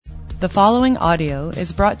The following audio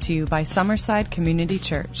is brought to you by Summerside Community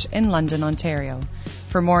Church in London, Ontario.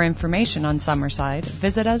 For more information on Summerside,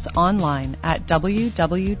 visit us online at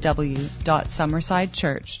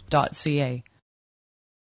www.summersidechurch.ca.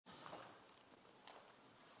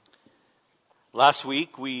 Last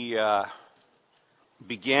week we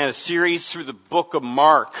began a series through the book of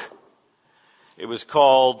Mark. It was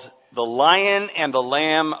called The Lion and the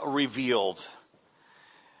Lamb Revealed.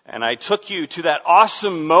 And I took you to that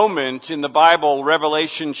awesome moment in the Bible,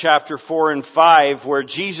 Revelation chapter 4 and 5, where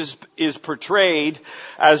Jesus is portrayed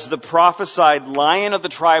as the prophesied Lion of the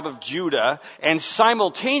tribe of Judah and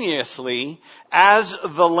simultaneously as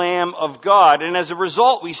the Lamb of God. And as a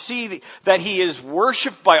result, we see that he is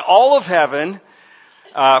worshipped by all of heaven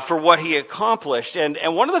for what he accomplished.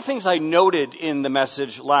 And one of the things I noted in the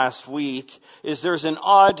message last week is there's an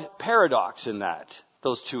odd paradox in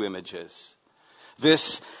those two images.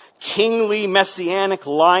 This kingly messianic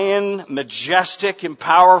lion, majestic and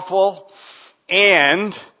powerful,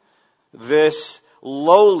 and this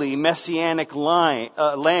lowly messianic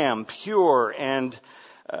lamb, pure and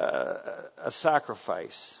a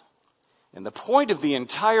sacrifice. And the point of the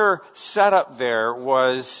entire setup there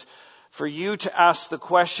was for you to ask the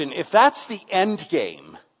question, if that's the end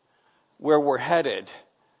game where we're headed,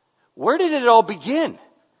 where did it all begin?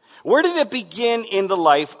 Where did it begin in the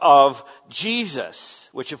life of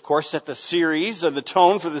Jesus? Which of course set the series, or the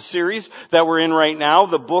tone for the series that we're in right now,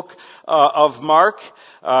 the book of Mark,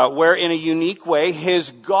 where in a unique way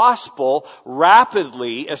his gospel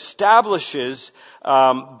rapidly establishes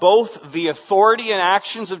both the authority and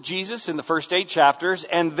actions of Jesus in the first 8 chapters,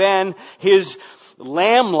 and then his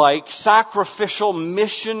lamb-like sacrificial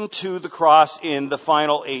mission to the cross in the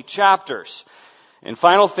final 8 chapters. And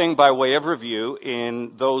final thing by way of review,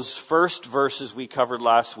 in those first verses we covered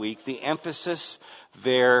last week, the emphasis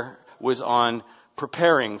there was on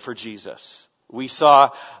preparing for Jesus. We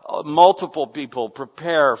saw multiple people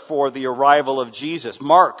prepare for the arrival of Jesus.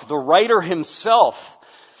 Mark, the writer himself,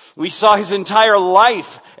 we saw his entire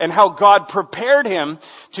life and how God prepared him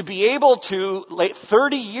to be able to,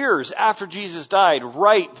 30 years after Jesus died,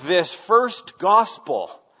 write this first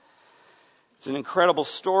gospel. It's an incredible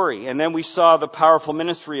story. And then we saw the powerful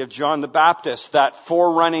ministry of John the Baptist, that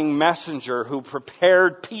forerunning messenger who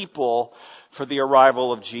prepared people for the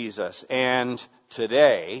arrival of Jesus. And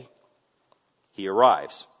today, he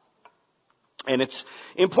arrives. And it's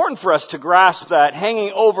important for us to grasp that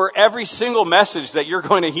hanging over every single message that you're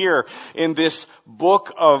going to hear in this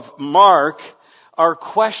book of Mark are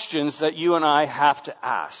questions that you and I have to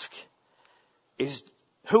ask.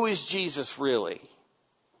 Who is Jesus really?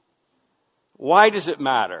 Why does it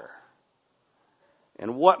matter?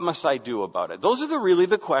 And what must I do about it? Those are really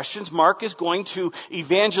the questions Mark is going to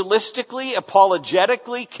evangelistically,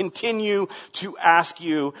 apologetically continue to ask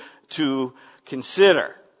you to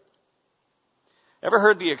consider. Ever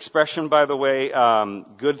heard the expression, by the way,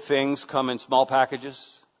 good things come in small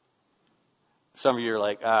packages? Some of you are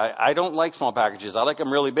like, I don't like small packages. I like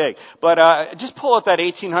them really big. But just pull out that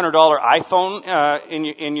 $1,800 iPhone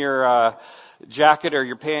in your jacket or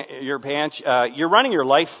your pants. You're running your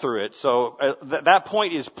life through it, so that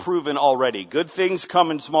point is proven already. Good things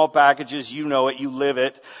come in small packages. You know it. You live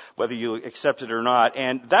it, whether you accept it or not.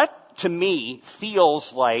 And that, to me,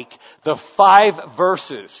 feels like the 5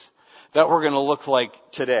 verses that we're going to look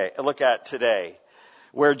at today,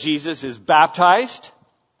 where Jesus is baptized,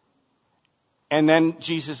 and then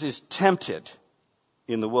Jesus is tempted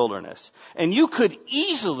in the wilderness. And you could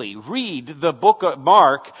easily read the book of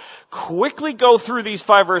Mark, quickly go through these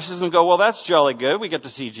 5 verses and go, well, that's jolly good. We get to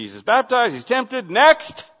see Jesus baptized. He's tempted.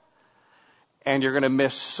 Next. And you're going to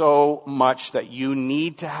miss so much that you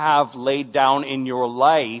need to have laid down in your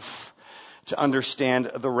life to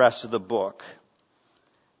understand the rest of the book.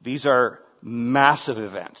 These are massive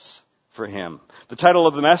events for him. The title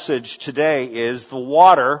of the message today is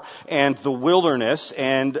TheWater and the Wilderness.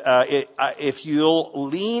 And if you'll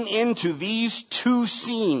lean into these 2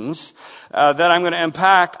 scenes that I'm going to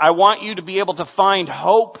unpack, I want you to be able to find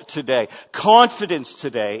hope today, confidence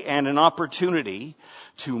today, and an opportunity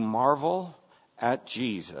to marvel at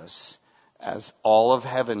Jesus as all of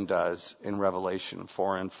heaven does in Revelation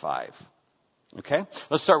 4 and 5. Okay?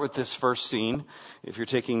 Let's start with this first scene. If you're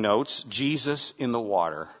taking notes, Jesus in the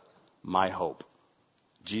water, my hope.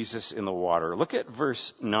 Jesus in the water. Look at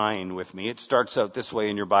verse 9 with me. It starts out this way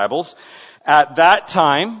in your Bibles. At that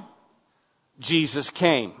time, Jesus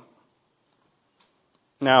came.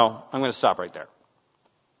 Now, I'm going to stop right there.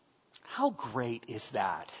 How great is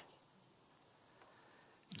that?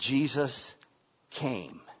 Jesus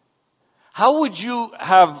came. How would you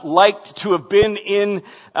have liked to have been in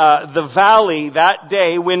the valley that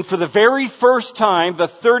day when for the very first time the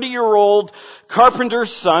 30-year-old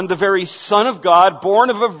carpenter's son, the very Son of God, born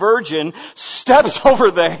of a virgin, steps over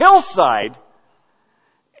the hillside,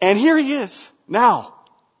 and here he is now.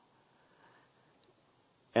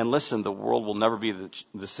 And listen, the world will never be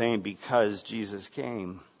the same because Jesus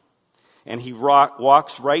came. And he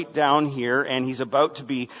walks right down here, and he's about to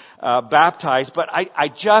be baptized. But I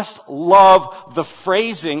just love the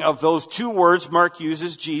phrasing of those two words Mark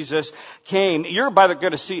uses. Jesus came. By the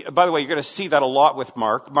way, you're going to see that a lot with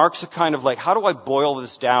Mark. Mark's a kind of like, how do I boil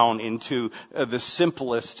this down into the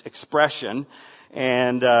simplest expression?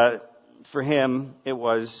 And for him, it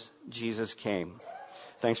was Jesus came.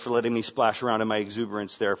 Thanks for letting me splash around in my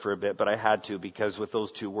exuberance there for a bit, but I had to, because with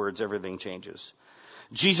those two words, everything changes.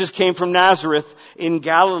 Jesus came from Nazareth in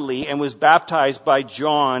Galilee and was baptized by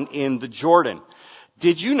John in the Jordan.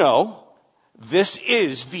 Did you know this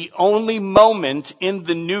is the only moment in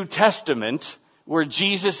the New Testament where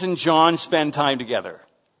Jesus and John spend time together?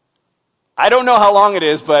 I don't know how long it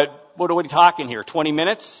is, but what are we talking here? 20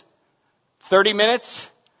 minutes? 30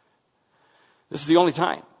 minutes? This is the only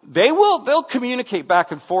time. They'll communicate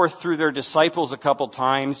back and forth through their disciples a couple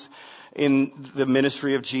times in the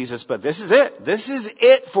ministry of Jesus, but this is it. This is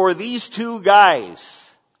it for these two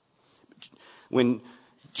guys. When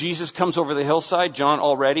Jesus comes over the hillside, John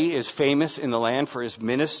already is famous in the land for his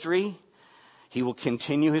ministry. He will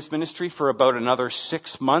continue his ministry for about another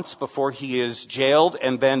 6 months before he is jailed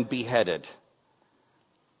and then beheaded.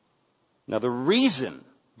 Now, the reason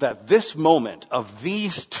that this moment of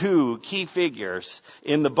these two key figures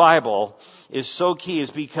in the Bible is so key is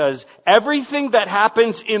because everything that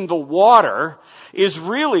happens in the water is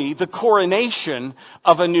really the coronation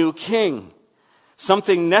of a new king.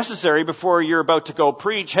 Something necessary before you're about to go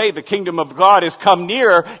preach, hey, the kingdom of God has come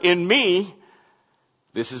near in me.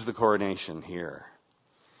 This is the coronation here.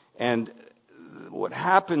 And what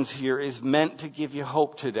happens here is meant to give you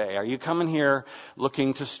hope today. Are you coming here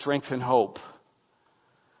looking to strengthen hope?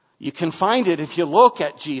 You can find it if you look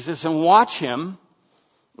at Jesus and watch him.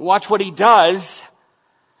 Watch what he does.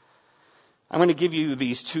 I'm going to give you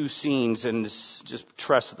these two scenes and just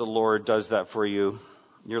trust that the Lord does that for you.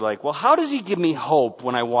 You're like, well, how does he give me hope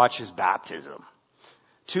when I watch his baptism?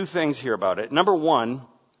 Two things here about it. Number one,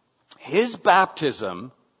 his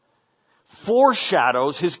baptism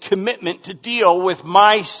foreshadows his commitment to deal with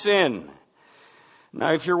my sin.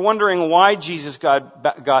 Now, if you're wondering why Jesus got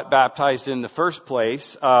baptized in the first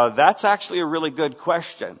place, that's actually a really good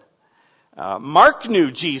question. Mark knew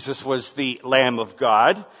Jesus was the Lamb of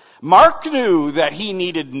God. Mark knew that he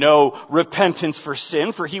needed no repentance for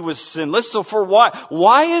sin, for he was sinless. So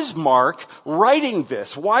why is Mark writing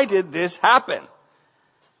this? Why did this happen?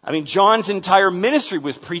 I mean, John's entire ministry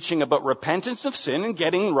was preaching about repentance of sin and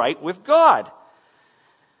getting right with God.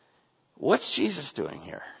 What's Jesus doing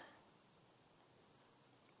here?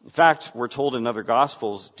 In fact, we're told in other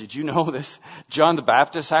Gospels, did you know this? John the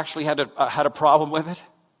Baptist actually had a problem with it.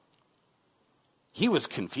 He was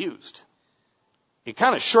confused. It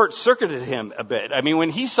kind of short-circuited him a bit. I mean, when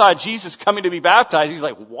he saw Jesus coming to be baptized, he's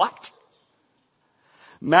like, what?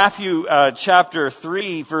 Matthew chapter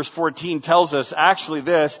 3, verse 14 tells us actually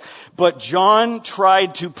this, but John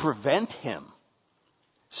tried to prevent him,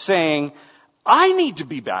 saying, I need to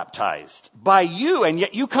be baptized by you, and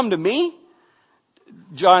yet you come to me?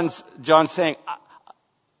 John's saying,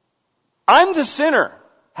 I'm the sinner.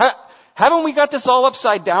 Haven't we got this all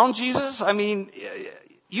upside down, Jesus? I mean,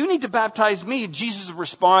 you need to baptize me. Jesus'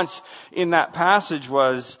 response in that passage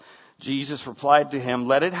was, Jesus replied to him,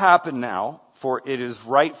 let it happen now, for it is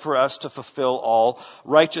right for us to fulfill all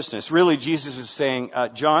righteousness. Really, Jesus is saying,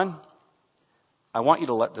 John, I want you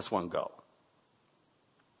to let this one go.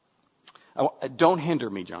 Don't hinder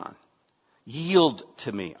me, John. Yield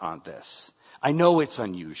to me on this. I know it's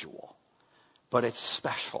unusual, but it's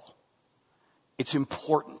special. It's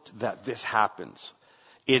important that this happens.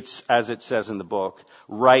 It's, as it says in the book,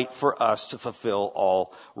 right for us to fulfill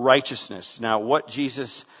all righteousness. Now, what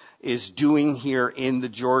Jesus is doing here in the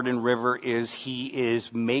Jordan River is he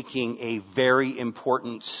is making a very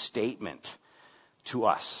important statement to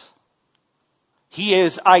us. He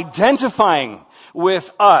is identifying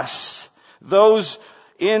with us, those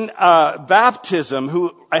in baptism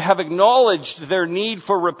who have acknowledged their need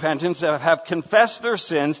for repentance, have confessed their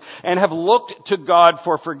sins, and have looked to God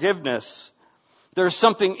for forgiveness. There's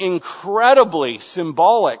something incredibly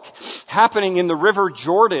symbolic happening in the River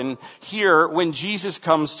Jordan here when Jesus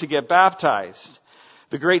comes to get baptized.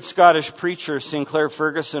 The great Scottish preacher Sinclair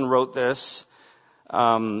Ferguson wrote this.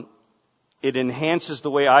 It enhances the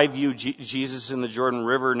way I view Jesus in the Jordan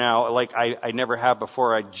River now, like I never have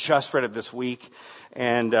before. I just read it this week,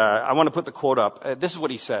 and I want to put the quote up. This is what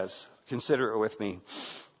he says. Consider it with me.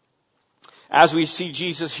 As we see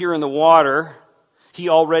Jesus here in the water, he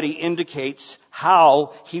already indicates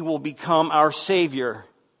how he will become our Savior.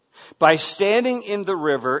 By standing in the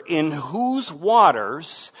river in whose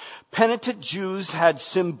waters penitent Jews had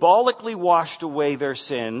symbolically washed away their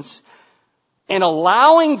sins, and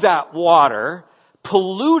allowing that water,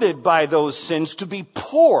 polluted by those sins, to be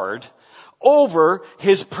poured over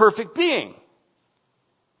his perfect being.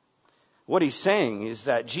 What he's saying is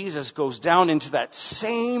that Jesus goes down into that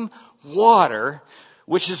same water,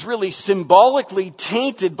 which is really symbolically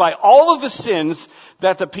tainted by all of the sins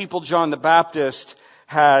that the people John the Baptist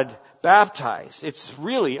had baptized. It's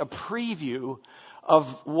really a preview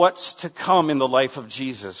of what's to come in the life of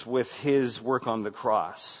Jesus with his work on the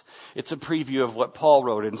cross. It's a preview of what Paul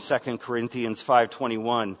wrote in 2 Corinthians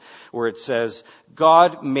 5:21, where it says,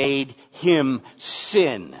 God made him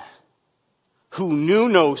sin, who knew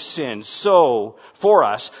no sin, so for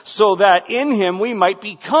us, so that in him we might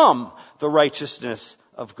become the righteousness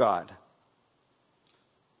of God.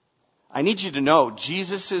 I need you to know,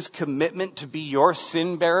 Jesus' commitment to be your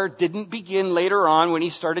sin bearer didn't begin later on when he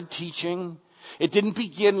started teaching. It didn't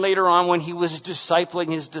begin later on when he was discipling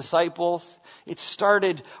his disciples. It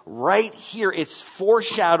started right here. It's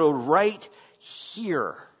foreshadowed right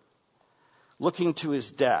here, looking to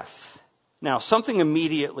his death. Now, something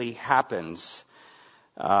immediately happens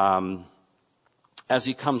as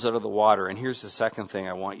he comes out of the water. And here's the second thing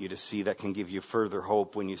I want you to see that can give you further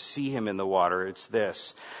hope when you see him in the water. It's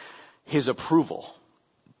this: his approval.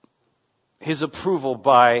 His approval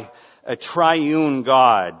by a triune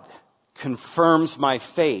God confirms my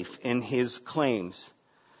faith in his claims.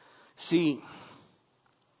 See,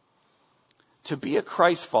 to be a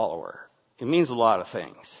Christ follower, it means a lot of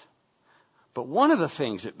things. But one of the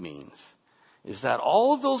things it means is that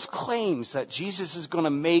all of those claims that Jesus is going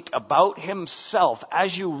to make about himself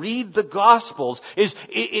as you read the Gospels,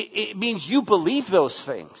 it means you believe those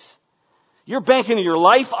things. You're banking your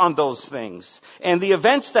life on those things. And the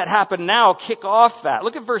events that happen now kick off that.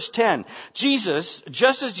 Look at verse 10. Jesus,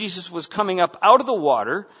 just as Jesus was coming up out of the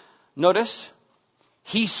water, notice,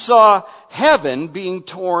 he saw heaven being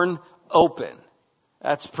torn open.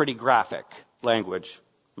 That's pretty graphic language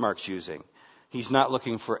Mark's using. He's not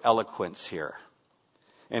looking for eloquence here.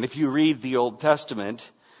 And if you read the Old Testament,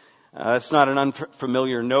 it's not an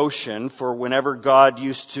unfamiliar notion, for whenever God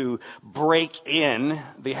used to break in,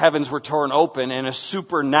 the heavens were torn open and a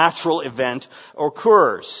supernatural event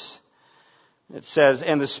occurs. It says,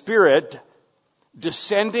 and the Spirit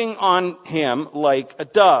descending on him like a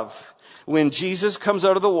dove. When Jesus comes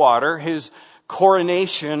out of the water, his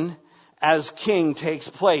coronation as king takes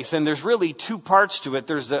place. And there's really two parts to it.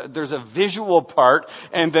 There's a visual part,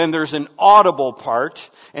 and then there's an audible part,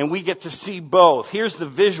 and we get to see both. Here's the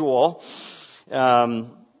visual, and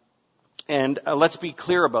let's be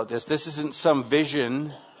clear about this. This isn't some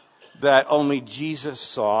vision that only Jesus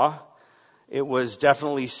saw. It was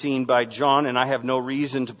definitely seen by John, and I have no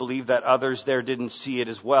reason to believe that others there didn't see it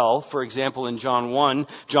as well. For example, in John 1,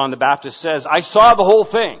 John the Baptist says, I saw the whole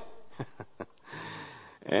thing.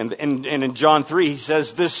 And in John 3, he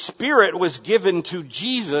says, the Spirit was given to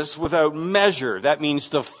Jesus without measure. That means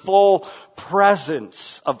the full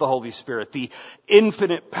presence of the Holy Spirit, the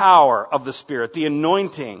infinite power of the Spirit, the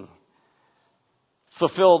anointing.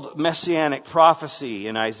 Fulfilled messianic prophecy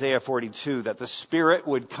in Isaiah 42 that the Spirit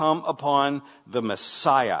would come upon the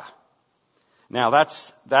Messiah. Now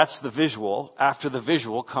that's the visual. After the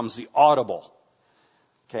visual comes the audible.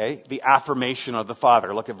 Okay, the affirmation of the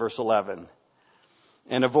Father. Look at verse 11.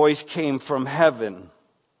 And a voice came from heaven.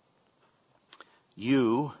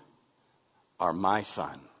 You are my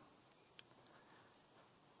Son,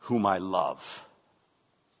 whom I love.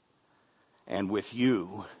 And with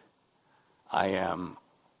you I am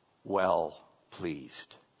well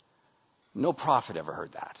pleased. No prophet ever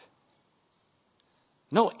heard that.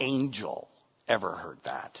 No angel ever heard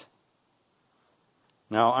that.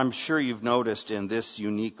 Now, I'm sure you've noticed in this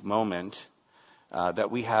unique moment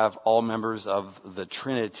that we have all members of the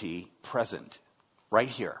Trinity present right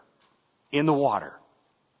here in the water.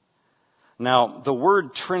 Now, the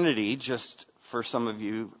word Trinity, just for some of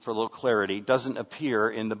you, for a little clarity, doesn't appear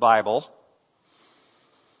in the Bible.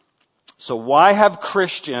 So why have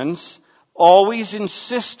Christians always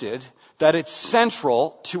insisted that it's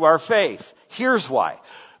central to our faith? Here's why.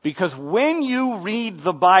 Because when you read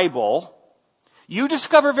the Bible, you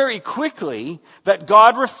discover very quickly that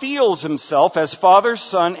God reveals himself as Father,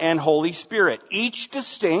 Son, and Holy Spirit. Each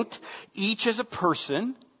distinct, each as a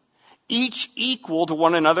person, each equal to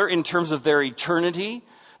one another in terms of their eternity,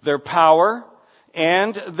 their power,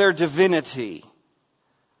 and their divinity.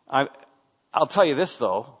 I'll tell you this,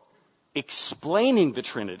 though. Explaining the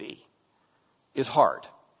Trinity is hard.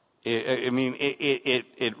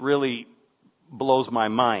 It really blows my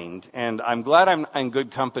mind. And I'm glad I'm in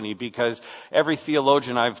good company, because every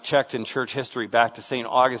theologian I've checked in church history back to St.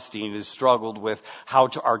 Augustine has struggled with how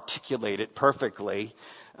to articulate it perfectly.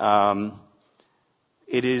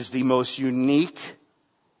 It is the most unique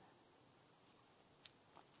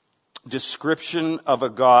description of a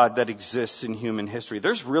God that exists in human history.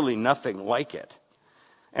 There's really nothing like it.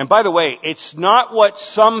 And by the way, it's not what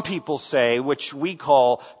some people say, which we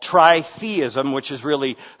call tritheism, which is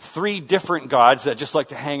really three different gods that just like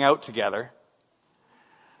to hang out together.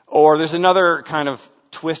 Or there's another kind of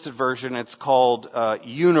twisted version. It's called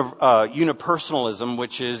unipersonalism,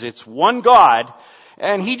 which is it's one God,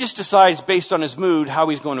 and he just decides based on his mood how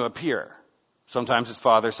he's going to appear. Sometimes it's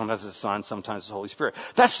Father, sometimes it's Son, sometimes it's the Holy Spirit.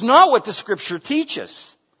 That's not what the Scripture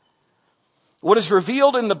teaches. What is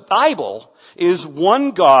revealed in the Bible is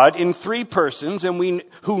one God in three persons, and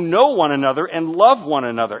who know one another and love one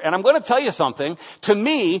another. And I'm going to tell you something. To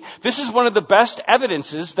me, this is one of the best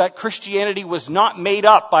evidences that Christianity was not made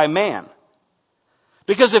up by man.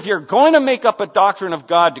 Because if you're going to make up a doctrine of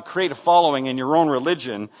God to create a following in your own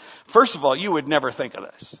religion, first of all, you would never think of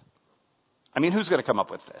this. I mean, who's going to come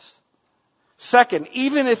up with this? Second,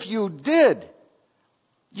 even if you did,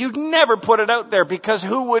 you'd never put it out there, because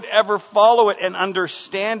who would ever follow it and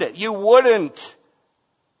understand it? You wouldn't.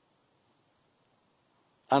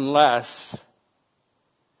 Unless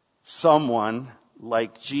someone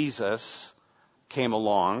like Jesus came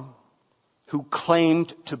along who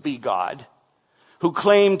claimed to be God, who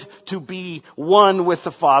claimed to be one with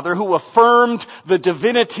the Father, who affirmed the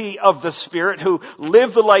divinity of the Spirit, who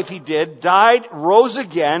lived the life he did, died, rose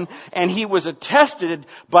again, and he was attested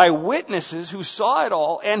by witnesses who saw it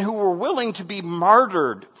all and who were willing to be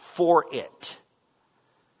martyred for it.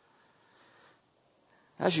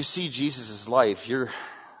 As you see Jesus' life,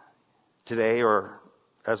 today or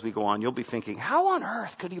as we go on, you'll be thinking, how on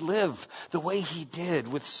earth could he live the way he did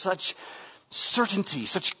with such certainty,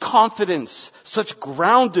 such confidence, such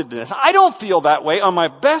groundedness? I don't feel that way on my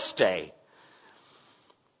best day.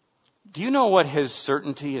 Do you know what his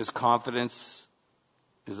certainty, his confidence,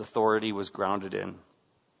 his authority was grounded in?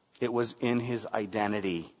 It was in his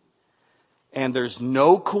identity. And there's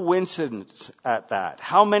no coincidence at that.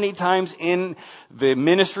 How many times in the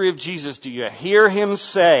ministry of Jesus do you hear him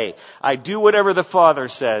say, I do whatever the Father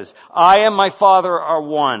says. I and my Father are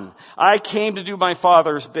one. I came to do my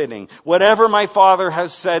Father's bidding. Whatever my Father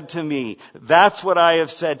has said to me, that's what I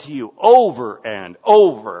have said to you, over and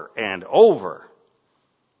over and over.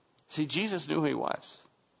 See, Jesus knew who he was.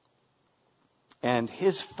 And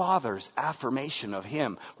his Father's affirmation of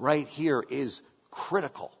him right here is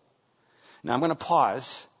critical. Now I'm going to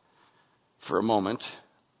pause for a moment.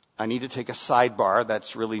 I need to take a sidebar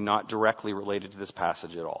that's really not directly related to this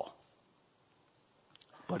passage at all.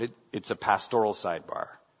 But it's a pastoral sidebar.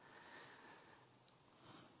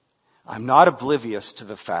 I'm not oblivious to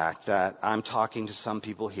the fact that I'm talking to some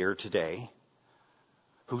people here today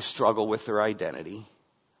who struggle with their identity,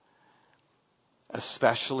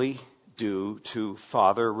 especially due to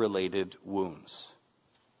father-related wounds.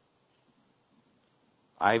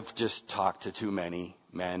 I've just talked to too many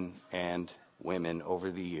men and women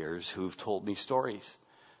over the years who've told me stories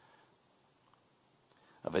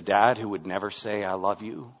of a dad who would never say, I love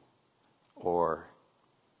you, or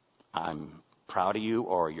I'm proud of you,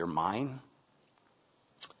 or you're mine,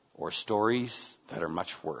 or stories that are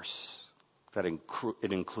much worse, that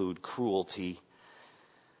include cruelty,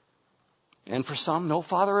 and for some, no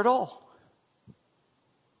father at all.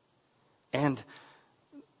 And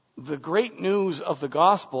the great news of the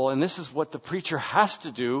gospel, and this is what the preacher has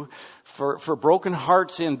to do for broken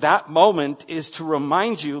hearts in that moment, is to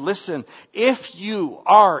remind you, listen, if you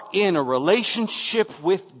are in a relationship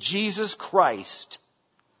with Jesus Christ,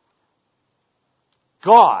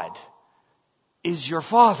 God is your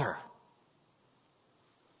Father.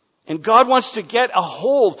 And God wants to get a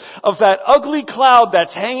hold of that ugly cloud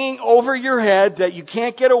that's hanging over your head that you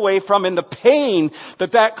can't get away from, and the pain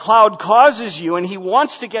that that cloud causes you. And he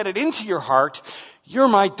wants to get it into your heart. You're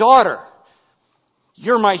my daughter.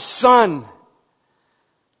 You're my son.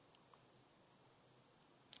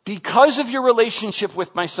 Because of your relationship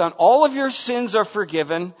with my son, all of your sins are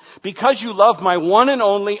forgiven. Because you love my one and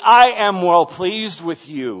only, I am well pleased with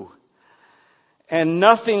you. And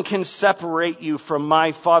nothing can separate you from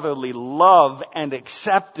my fatherly love and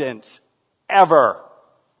acceptance ever.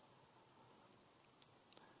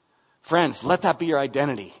 Friends, let that be your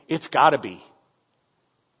identity. It's gotta be.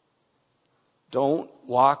 Don't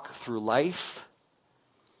walk through life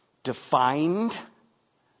defined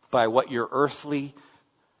by what your earthly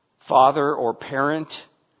father or parent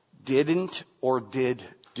didn't or did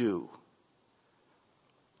do.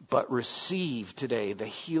 But receive today the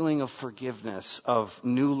healing of forgiveness, of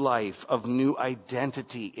new life, of new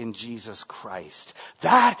identity in Jesus Christ.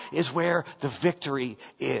 That is where the victory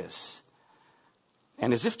is.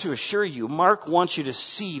 And as if to assure you, Mark wants you to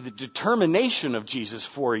see the determination of Jesus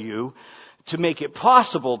for you to make it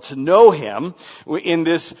possible to know him in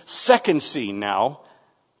this second scene now,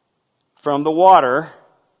 from the water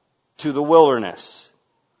to the wilderness.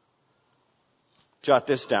 Jot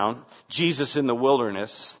this down. Jesus in the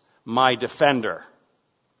wilderness, my defender.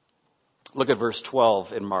 Look at verse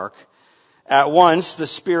 12 in Mark. At once the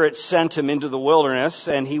Spirit sent him into the wilderness,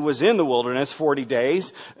 and he was in the wilderness 40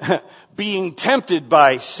 days, being tempted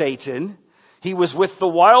by Satan. He was with the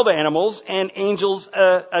wild animals, and angels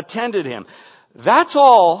attended him. That's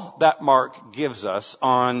all that Mark gives us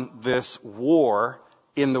on this war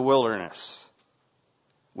in the wilderness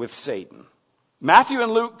with Satan. Matthew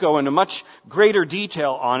and Luke go into much greater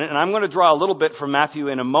detail on it, and I'm going to draw a little bit from Matthew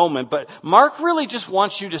in a moment, but Mark really just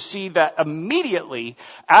wants you to see that immediately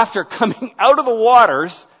after coming out of the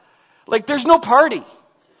waters, like there's no party.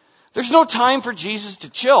 There's no time for Jesus to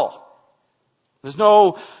chill. There's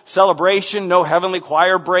no celebration, no heavenly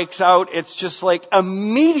choir breaks out. It's just like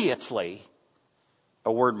immediately,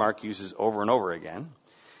 a word Mark uses over and over again.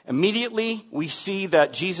 Immediately, we see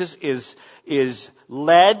that Jesus is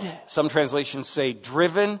led. Some translations say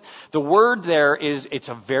driven. The word there it's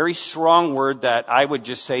a very strong word that I would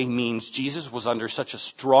just say means Jesus was under such a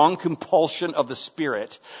strong compulsion of the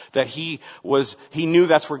Spirit that he knew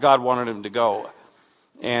that's where God wanted him to go.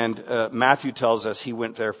 And Matthew tells us he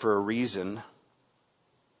went there for a reason.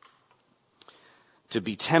 To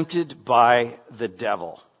be tempted by the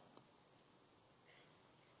devil.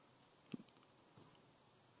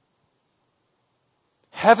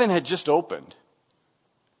 Heaven had just opened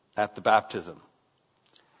at the baptism.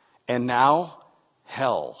 And now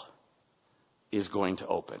hell is going to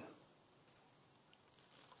open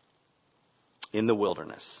in the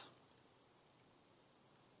wilderness.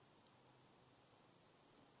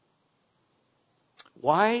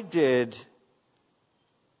 Why did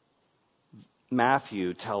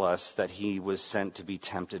Matthew tell us that he was sent to be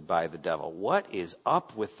tempted by the devil? What is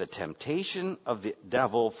up with the temptation of the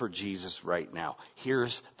devil for Jesus right now?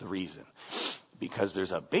 Here's the reason. Because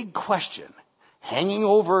there's a big question hanging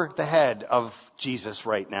over the head of Jesus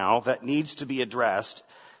right now that needs to be addressed.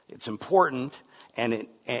 It's important, and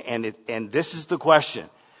this is the question.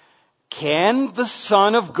 Can the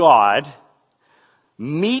Son of God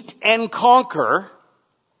meet and conquer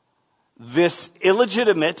this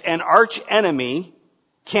illegitimate and arch enemy?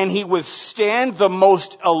 Can he withstand the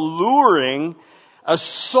most alluring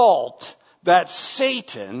assault that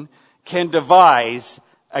Satan can devise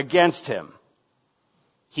against him?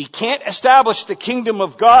 He can't establish the kingdom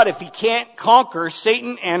of God if he can't conquer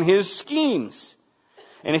Satan and his schemes.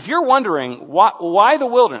 And if you're wondering why the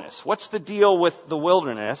wilderness, what's the deal with the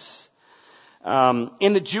wilderness?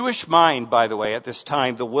 In the Jewish mind, by the way, at this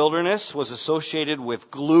time, the wilderness was associated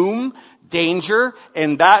with gloom, danger,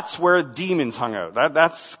 and that's where demons hung out.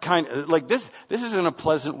 That's kind of like this. This isn't a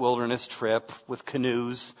pleasant wilderness trip with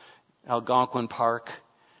canoes, Algonquin Park,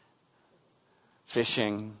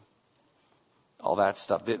 fishing, all that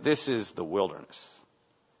stuff. This is the wilderness.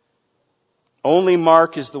 Only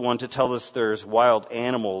Mark is the one to tell us there's wild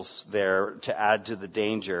animals there to add to the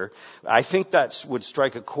danger. I think that would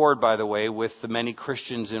strike a chord, by the way, with the many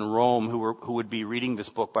Christians in Rome who would be reading this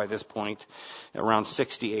book by this point, around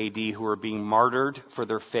 60 AD, who were being martyred for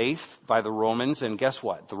their faith by the Romans. And guess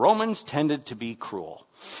what? The Romans tended to be cruel.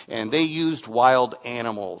 And they used wild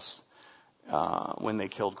animals when they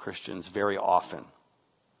killed Christians very often.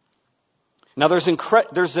 Now there's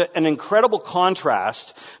an incredible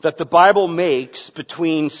contrast that the Bible makes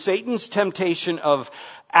between Satan's temptation of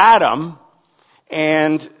Adam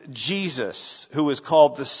and Jesus, who is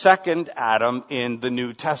called the second Adam in the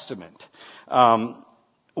New Testament.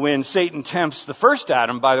 When Satan tempts the first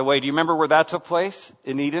Adam, by the way, do you remember where that took place?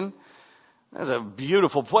 In Eden? That's a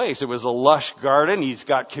beautiful place. It was a lush garden. He's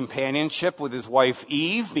got companionship with his wife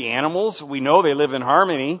Eve. The animals, we know they live in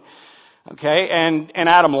harmony. Okay, and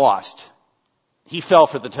Adam lost. He fell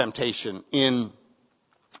for the temptation in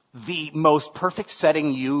the most perfect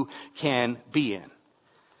setting you can be in.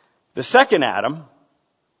 The second Adam,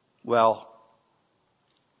 well,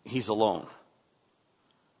 he's alone.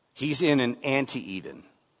 He's in an anti-Eden,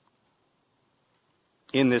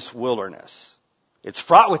 in this wilderness. It's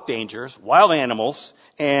fraught with dangers, wild animals,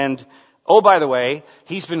 and, oh, by the way,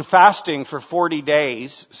 he's been fasting for 40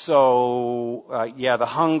 days, so, the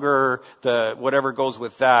hunger, the whatever goes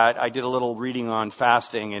with that. I did a little reading on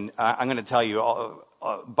fasting, and I'm going to tell you,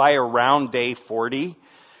 by around day 40,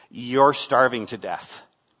 you're starving to death.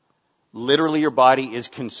 Literally, your body is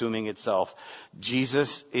consuming itself.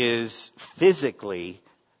 Jesus is physically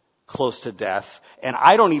close to death, and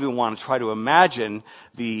I don't even want to try to imagine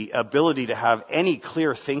the ability to have any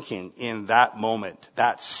clear thinking in that moment,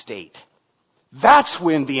 that state. That's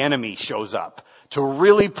when the enemy shows up to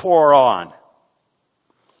really pour on.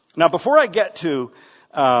 Now, before I get to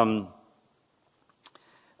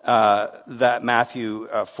that Matthew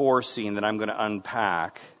 4 scene that I'm going to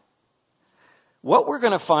unpack, what we're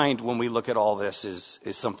going to find when we look at all this is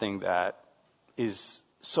something that is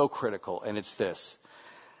so critical, and it's this.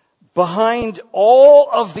 Behind all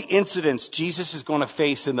of the incidents Jesus is going to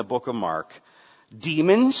face in the book of Mark,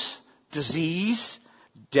 demons, disease,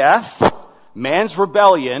 death, man's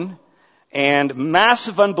rebellion, and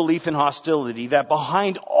massive unbelief and hostility, that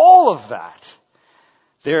behind all of that,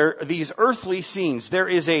 these earthly scenes, there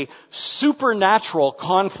is a supernatural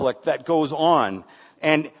conflict that goes on.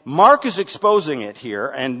 And Mark is exposing it here,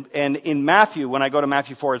 and in Matthew, when I go to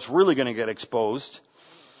Matthew 4, it's really going to get exposed.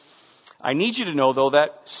 I need you to know, though,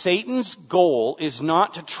 that Satan's goal is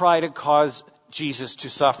not to try to cause Jesus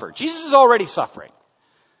to suffer. Jesus is already suffering.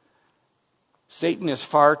 Satan is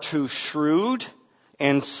far too shrewd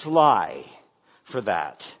and sly for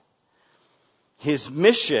that. His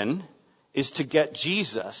mission is to get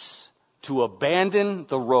Jesus to abandon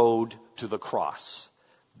the road to the cross.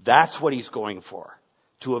 That's what he's going for.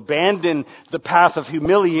 To abandon the path of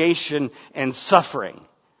humiliation and suffering.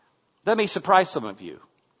 That may surprise some of you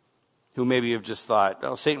who maybe have just thought,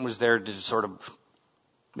 well, Satan was there to sort of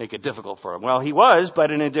make it difficult for him. Well, he was,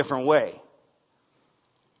 but in a different way.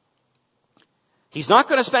 He's not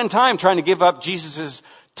going to spend time trying to give up Jesus'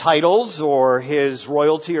 titles or his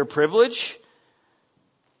royalty or privilege.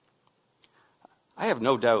 I have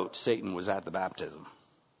no doubt Satan was at the baptism.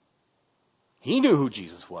 He knew who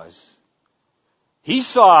Jesus was. He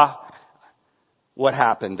saw what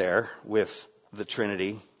happened there with the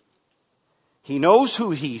Trinity. He knows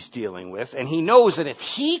who he's dealing with, and he knows that if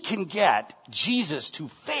he can get Jesus to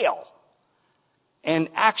fail and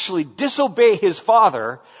actually disobey his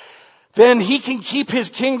Father, then he can keep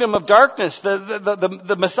his kingdom of darkness.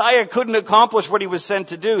 The Messiah couldn't accomplish what he was sent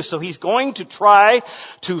to do, so he's going to try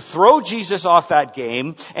to throw Jesus off that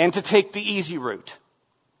game and to take the easy route.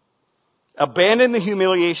 Abandon the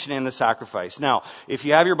humiliation and the sacrifice. Now, if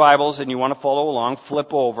you have your Bibles and you want to follow along,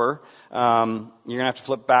 flip over. You're going to have to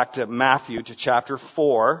flip back to Matthew, to chapter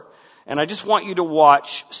 4. And I just want you to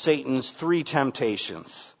watch Satan's three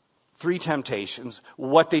temptations. Three temptations,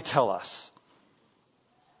 what they tell us.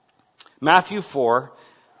 Matthew 4,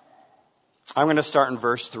 I'm going to start in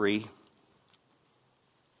verse 3.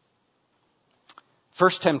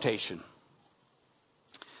 First temptation.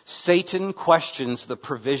 Satan questions the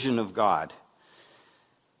provision of God.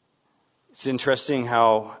 It's interesting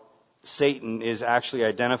how Satan is actually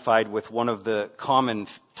identified with one of the common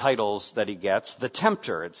titles that he gets, the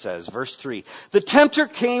tempter, it says, verse 3. The tempter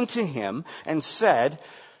came to him and said,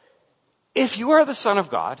 "If you are the Son of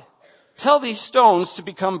God, tell these stones to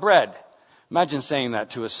become bread." Imagine saying that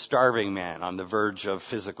to a starving man on the verge of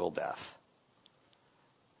physical death.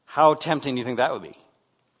 How tempting do you think that would be?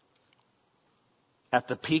 At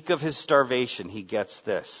the peak of his starvation, he gets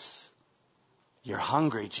this. You're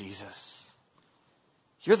hungry, Jesus.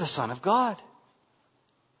 You're the Son of God.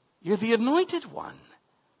 You're the anointed one.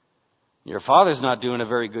 Your Father's not doing a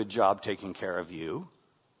very good job taking care of you.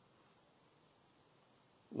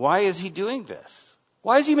 Why is he doing this?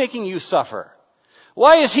 Why is he making you suffer?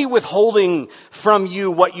 Why is he withholding from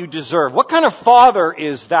you what you deserve? What kind of father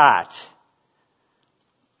is that?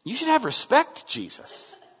 You should have respect,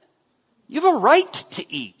 Jesus. You have a right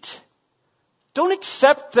to eat. Don't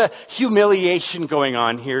accept the humiliation going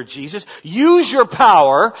on here, Jesus. Use your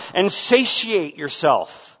power and satiate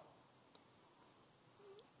yourself.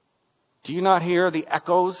 Do you not hear the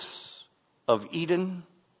echoes of Eden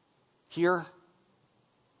here?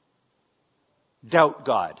 Doubt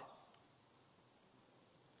God.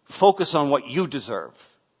 Focus on what you deserve.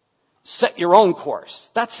 Set your own course.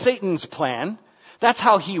 That's Satan's plan. That's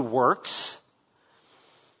how he works.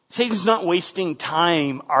 Satan's not wasting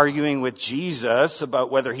time arguing with Jesus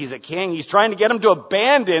about whether he's a king. He's trying to get him to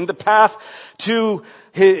abandon the path to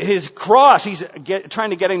his cross. He's trying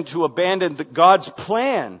to get him to abandon God's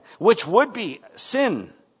plan, which would be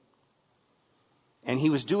sin. And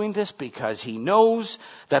he was doing this because he knows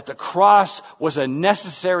that the cross was a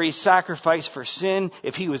necessary sacrifice for sin.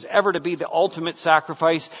 If he was ever to be the ultimate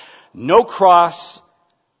sacrifice, no cross,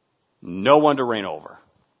 no one to reign over.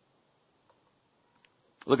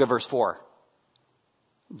 Look at verse 4.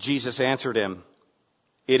 Jesus answered him,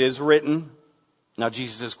 "It is written." Now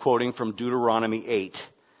Jesus is quoting from Deuteronomy 8.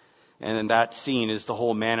 And then that scene is the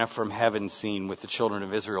whole manna from heaven scene with the children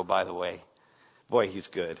of Israel, by the way. Boy, he's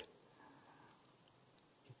good.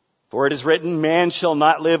 "For it is written, man shall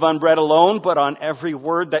not live on bread alone, but on every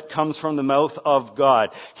word that comes from the mouth of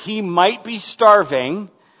God." He might be starving,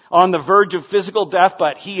 on the verge of physical death,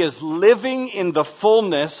 but he is living in the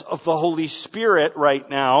fullness of the Holy Spirit right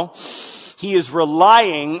now. He is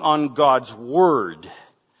relying on God's word,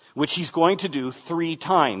 which he's going to do 3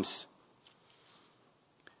 times.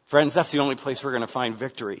 Friends, that's the only place we're going to find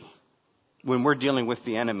victory when we're dealing with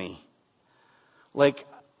the enemy. Like,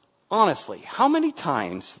 honestly, how many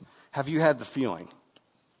times have you had the feeling,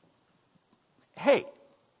 hey,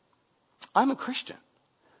 I'm a Christian.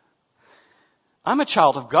 I'm a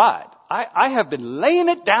child of God. I have been laying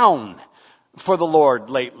it down for the Lord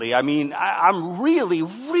lately. I mean, I'm really,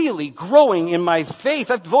 really growing in my faith.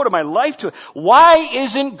 I've devoted my life to it. Why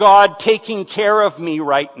isn't God taking care of me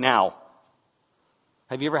right now?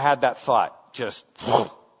 Have you ever had that thought? Just,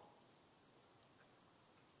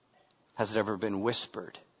 has it ever been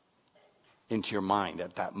whispered into your mind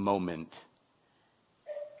at that moment?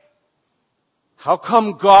 How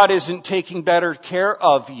come God isn't taking better care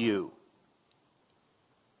of you?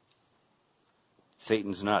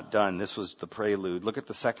 Satan's not done. This was the prelude. Look at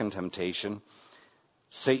the second temptation.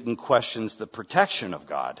 Satan questions the protection of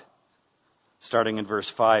God. Starting in verse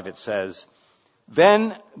 5, it says,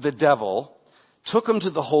 "Then the devil took him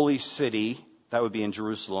to the holy city," that would be in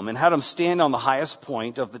Jerusalem, "and had him stand on the highest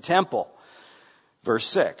point of the temple." Verse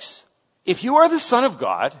 6, "If you are the Son of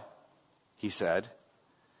God," he said.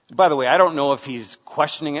 By the way, I don't know if he's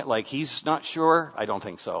questioning it like he's not sure. I don't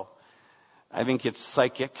think so. I think it's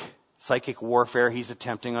psychic warfare he's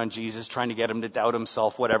attempting on Jesus, trying to get him to doubt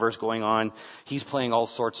himself, whatever's going on. He's playing all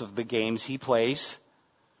sorts of the games he plays.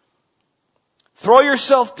 "Throw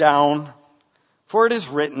yourself down, for it is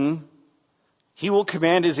written, he will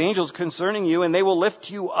command his angels concerning you, and they will lift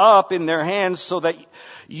you up in their hands so that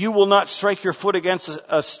you will not strike your foot against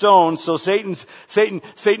a stone." So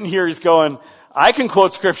Satan here is going, I can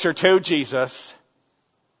quote scripture too, Jesus.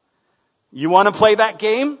 You want to play that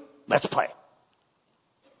game? Let's play.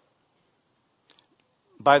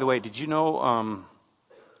 By the way, did you know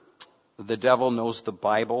the devil knows the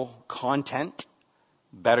Bible content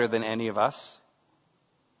better than any of us?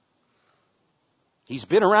 He's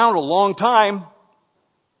been around a long time.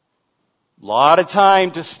 A lot of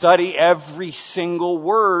time to study every single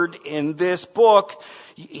word in this book.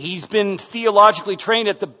 He's been theologically trained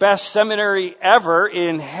at the best seminary ever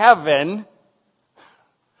in heaven.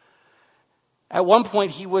 At one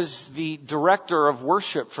point, he was the director of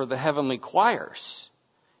worship for the heavenly choirs.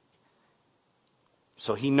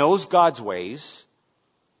 So he knows God's ways.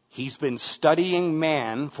 He's been studying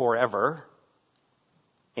man forever.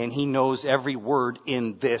 And he knows every word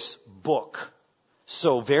in this book.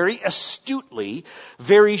 So very astutely,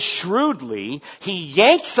 very shrewdly, he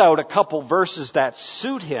yanks out a couple verses that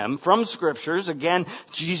suit him from scriptures. Again,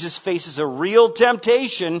 Jesus faces a real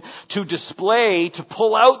temptation to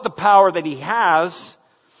pull out the power that he has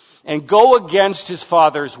and go against his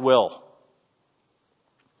Father's will.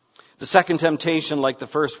 The second temptation, like the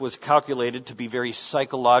first, was calculated to be very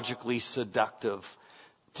psychologically seductive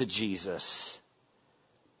to Jesus.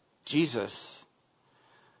 Jesus,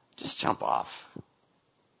 just jump off.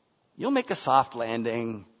 You'll make a soft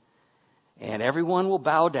landing, and everyone will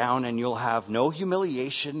bow down, and you'll have no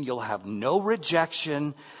humiliation. You'll have no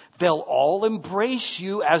rejection. They'll all embrace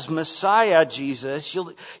you as Messiah, Jesus.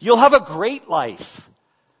 You'll have a great life.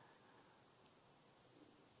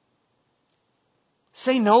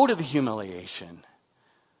 Say no to the humiliation.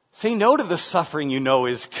 Say no to the suffering you know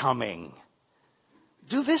is coming.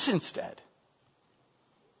 Do this instead.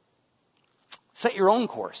 Set your own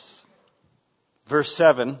course. Verse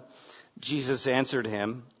 7, Jesus answered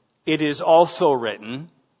him, "It is also written,"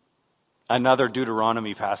 another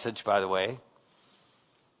Deuteronomy passage, by the way.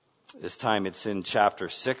 This time it's in chapter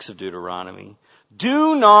 6 of Deuteronomy.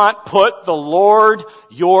 "Do not put the Lord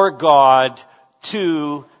your God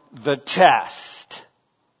to the test."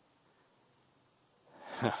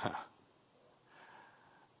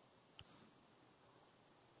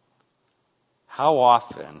 How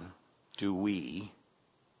often do we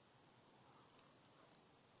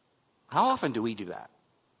do that?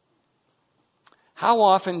 How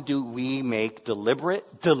often do we make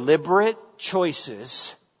deliberate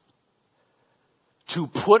choices to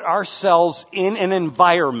put ourselves in an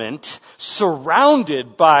environment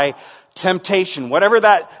surrounded by temptation, whatever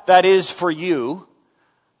that is for you,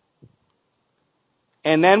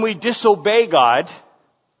 and then we disobey God,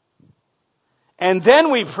 and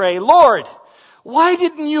then we pray, Lord, why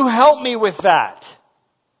didn't you help me with that?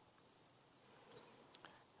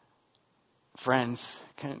 Friends,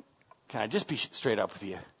 can I just be straight up with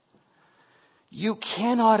you? You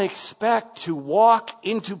cannot expect to walk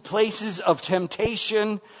into places of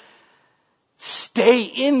temptation, stay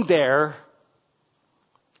in there,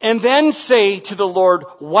 and then say to the Lord,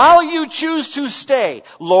 while you choose to stay,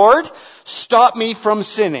 Lord, stop me from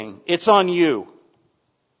sinning. It's on you.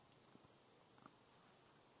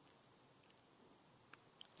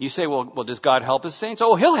 You say, well, does God help his saints?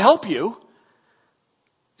 Oh, he'll help you.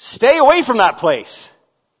 Stay away from that place.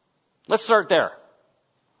 Let's start there.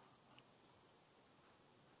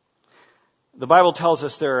 The Bible tells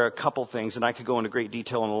us there are a couple things, and I could go into great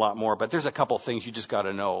detail on a lot more, but there's a couple things you just got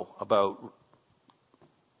to know about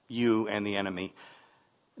you and the enemy.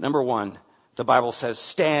 Number one, the Bible says,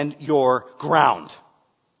 stand your ground.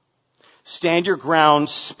 Stand your ground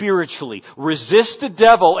spiritually. Resist the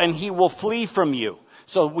devil and he will flee from you.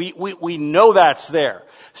 So we know that's there.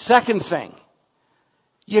 Second thing,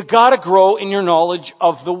 you gotta grow in your knowledge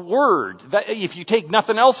of the Word. That, if you take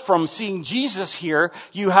nothing else from seeing Jesus here,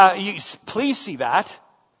 please see that.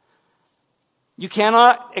 You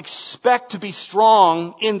cannot expect to be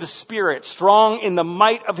strong in the Spirit, strong in the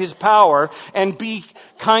might of His power, and be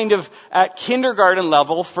kind of at kindergarten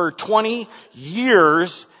level for 20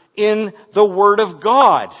 years in the Word of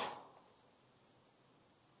God.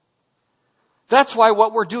 That's why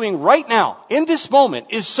what we're doing right now, in this moment,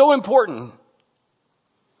 is so important.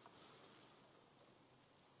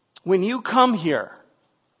 When you come here,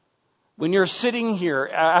 when you're sitting here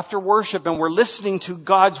after worship and we're listening to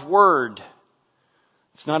God's Word,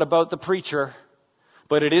 it's not about the preacher,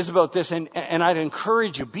 but it is about this. And I'd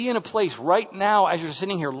encourage you, be in a place right now as you're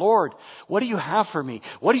sitting here. Lord, what do you have for me?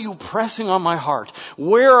 What are you pressing on my heart?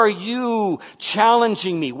 Where are you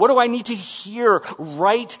challenging me? What do I need to hear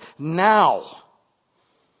right now?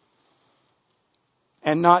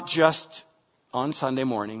 And not just on Sunday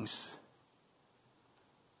mornings.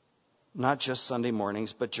 Not just Sunday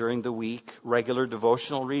mornings, but during the week, regular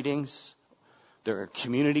devotional readings. There are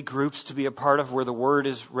community groups to be a part of where the Word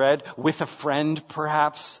is read with a friend,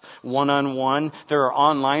 perhaps, one-on-one. There are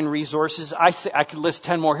online resources. I could list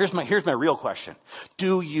 10 more. Here's my real question.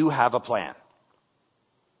 Do you have a plan?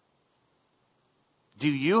 Do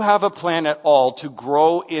you have a plan at all to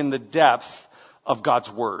grow in the depth of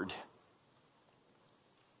God's Word?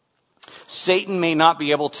 Satan may not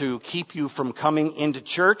be able to keep you from coming into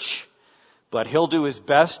church, but he'll do his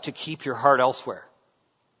best to keep your heart elsewhere.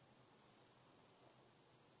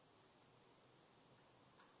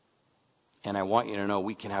 And I want you to know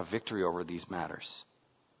we can have victory over these matters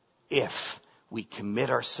if we commit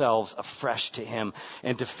ourselves afresh to Him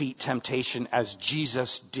and defeat temptation as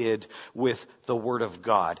Jesus did with the Word of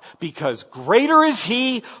God. Because greater is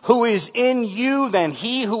He who is in you than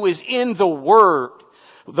he who is in the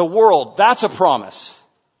world. That's a promise.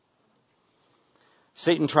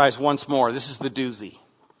 Satan tries once more. This is the doozy.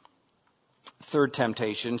 Third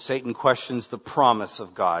temptation, Satan questions the promise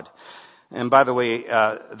of God. And by the way,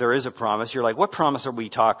 there is a promise. You're like, what promise are we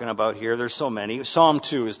talking about here? There's so many. Psalm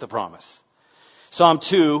 2 is the promise. Psalm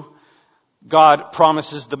 2, God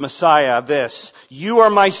promises the Messiah this: you are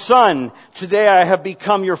my son. Today I have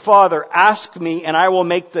become your father. Ask me and I will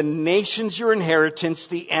make the nations your inheritance.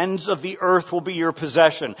 The ends of the earth will be your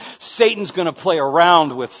possession. Satan's going to play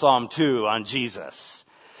around with Psalm 2 on Jesus.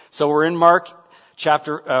 So we're in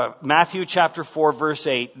Matthew chapter 4 verse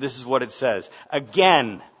 8. This is what it says.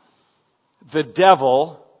 Again, the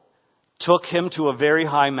devil took him to a very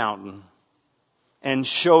high mountain and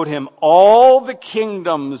showed him all the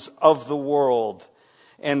kingdoms of the world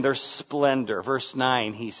and their splendor. Verse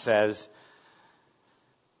 9, he says,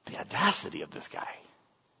 the audacity of this guy.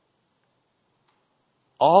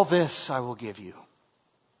 All this I will give you,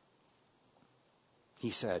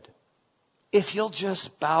 he said, if you'll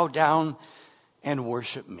just bow down and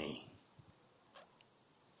worship me.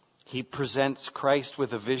 He presents Christ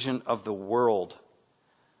with a vision of the world.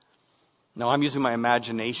 Now, I'm using my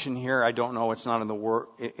imagination here. I don't know. It's not in the word,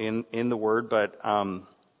 in the Word, but I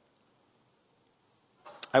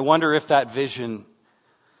wonder if that vision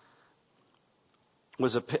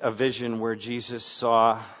was a vision where Jesus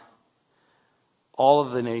saw all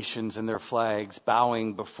of the nations and their flags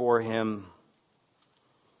bowing before Him.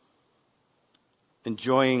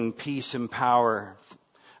 enjoying peace and power.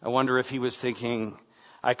 I wonder if he was thinking,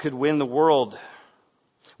 I could win the world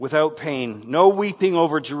without pain. No weeping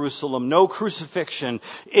over Jerusalem, no crucifixion.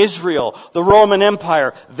 Israel, the Roman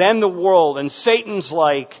Empire, then the world. And Satan's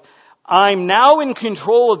like, I'm now in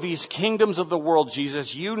control of these kingdoms of the world,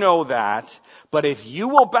 Jesus. You know that. But if you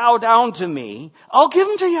will bow down to me, I'll give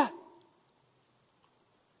them to you.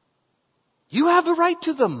 You have the right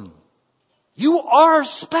to them. You are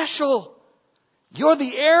special. You're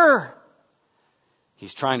the heir.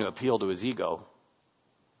 He's trying to appeal to his ego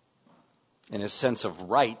and his sense of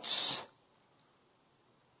rights.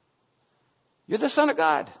 You're the Son of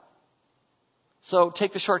God. So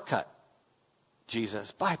take the shortcut.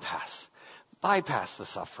 Jesus, bypass the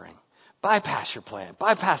suffering. Bypass your plan.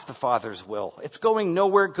 Bypass the Father's will. It's going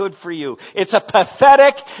nowhere good for you. It's a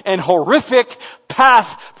pathetic and horrific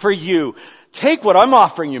path for you. Take what I'm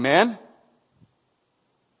offering you, man.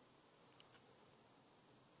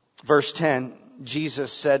 Verse 10,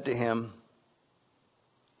 Jesus said to him,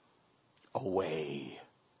 away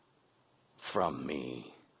from me,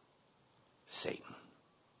 Satan.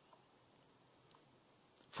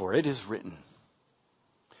 For it is written,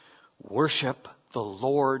 worship the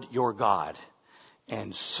Lord your God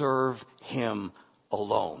and serve him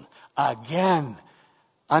alone. Again,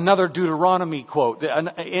 another Deuteronomy quote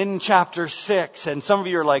in chapter 6. And some of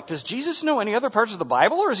you are like, does Jesus know any other parts of the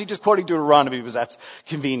Bible, or is he just quoting Deuteronomy because that's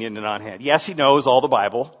convenient and on hand? Yes, he knows all the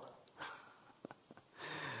Bible.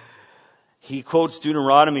 He quotes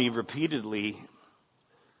Deuteronomy repeatedly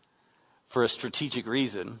for a strategic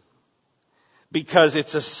reason, because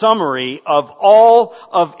it's a summary of all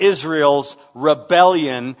of Israel's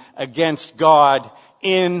rebellion against God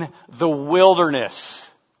in the wilderness.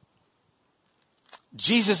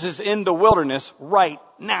 Jesus is in the wilderness right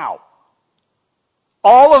now.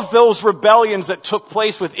 All of those rebellions that took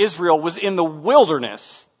place with Israel was in the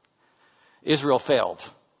wilderness. Israel failed.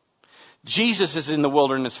 Jesus is in the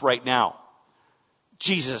wilderness right now.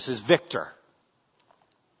 Jesus is victor.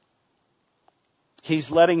 He's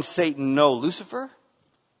letting Satan know, Lucifer,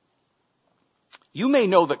 you may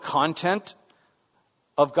know the content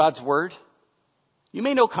of God's word. You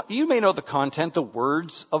may know the content, the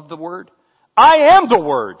words of the word. I am the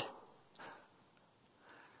word.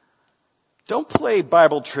 Don't play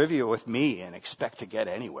Bible trivia with me and expect to get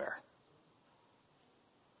anywhere.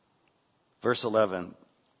 Verse 11,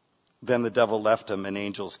 then the devil left him and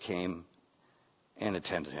angels came and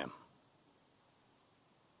attended him.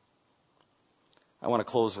 I want to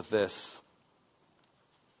close with this.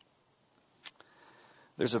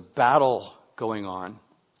 There's a battle going on.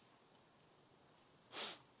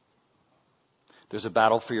 There's a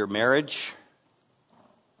battle for your marriage.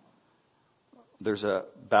 There's a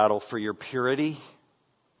battle for your purity.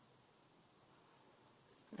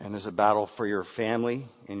 And there's a battle for your family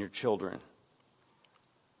and your children.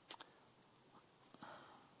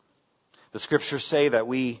 The scriptures say that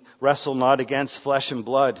we wrestle not against flesh and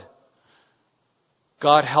blood.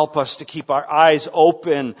 God, help us to keep our eyes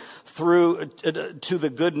open through to the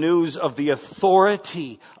good news of the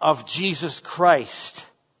authority of Jesus Christ.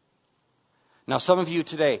 Now, some of you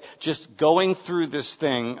today, just going through this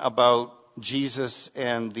thing about Jesus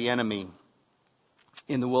and the enemy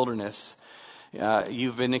in the wilderness,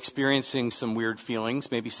 you've been experiencing some weird feelings,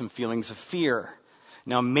 maybe some feelings of fear.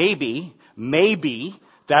 Now, maybe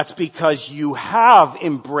that's because you have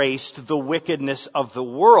embraced the wickedness of the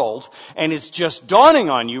world, and it's just dawning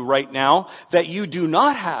on you right now that you do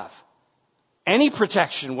not have any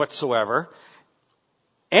protection whatsoever,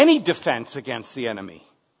 any defense against the enemy.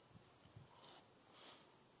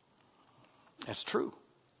 That's true.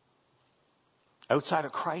 Outside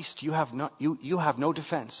of Christ, you have no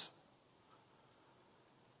defense.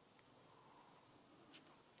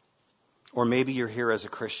 Or maybe you're here as a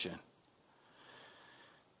Christian,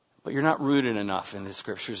 but you're not rooted enough in the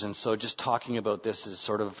scriptures, and so just talking about this is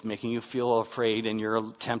sort of making you feel afraid, and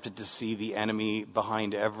you're tempted to see the enemy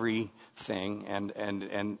behind everything.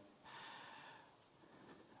 And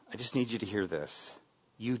I just need you to hear this.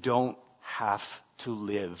 You don't have to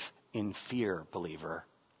live in fear, believer.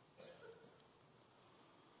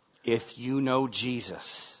 If you know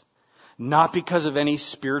Jesus, not because of any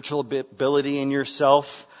spiritual ability in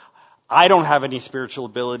yourself. I don't have any spiritual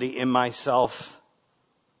ability in myself.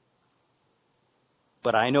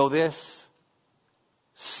 But I know this.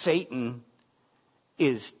 Satan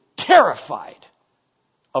is terrified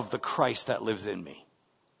of the Christ that lives in me.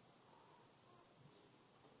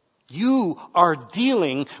 You are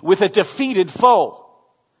dealing with a defeated foe.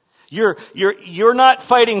 You're not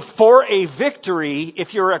fighting for a victory.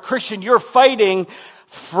 If you're a Christian, you're fighting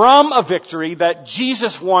from a victory that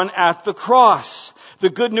Jesus won at the cross. The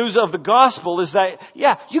good news of the gospel is that,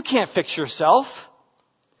 you can't fix yourself,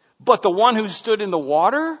 but the one who stood in the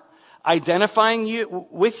water, identifying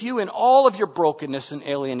with you in all of your brokenness and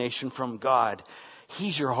alienation from God,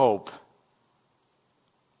 he's your hope.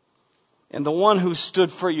 And the one who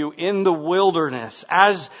stood for you in the wilderness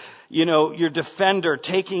as, your defender,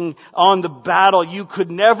 taking on the battle you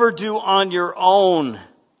could never do on your own,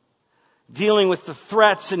 dealing with the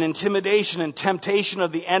threats and intimidation and temptation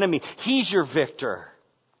of the enemy. He's your victor.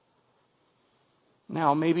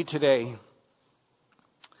 Now, maybe today,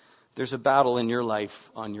 there's a battle in your life,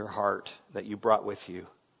 on your heart, that you brought with you.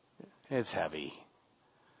 It's heavy.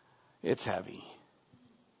 It's heavy.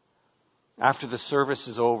 After the service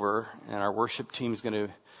is over, and our worship team's going to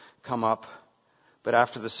come up, but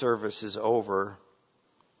after the service is over,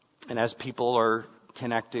 and as people are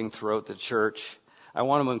connecting throughout the church, I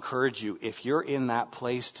want to encourage you, if you're in that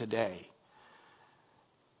place today,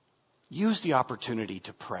 use the opportunity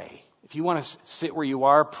to pray. If you want to sit where you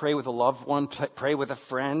are, pray with a loved one, pray with a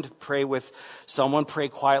friend, pray with someone, pray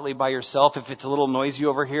quietly by yourself. If it's a little noisy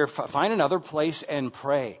over here, find another place and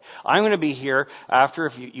pray. I'm going to be here after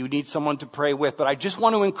if you need someone to pray with, but I just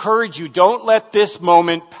want to encourage you, don't let this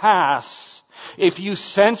moment pass. If you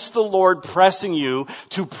sense the Lord pressing you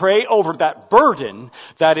to pray over that burden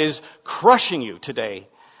that is crushing you today,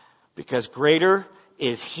 because greater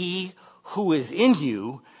is He who is in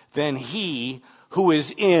you than he who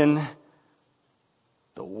is in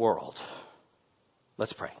the world.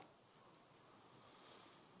 Let's pray.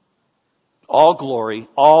 All glory,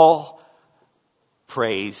 all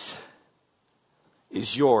praise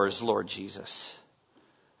is yours, Lord Jesus.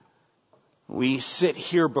 We sit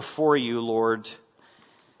here before you, Lord,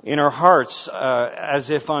 in our hearts as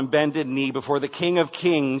if on bended knee before the King of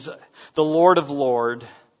Kings, the Lord of Lords,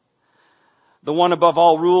 the one above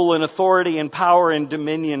all rule and authority and power and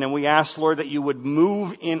dominion. And we ask, Lord, that you would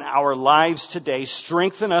move in our lives today.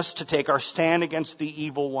 Strengthen us to take our stand against the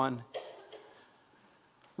evil one.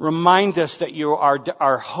 Remind us that you are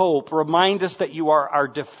our hope. Remind us that you are our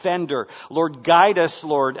defender. Lord, guide us,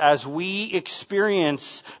 Lord, as we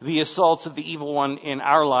experience the assaults of the evil one in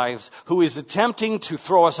our lives, who is attempting to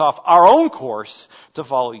throw us off our own course to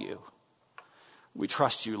follow you. We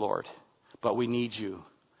trust you, Lord, but we need you.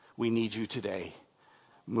 We need you today.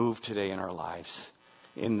 Move today in our lives.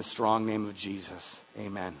 In the strong name of Jesus,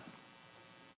 amen.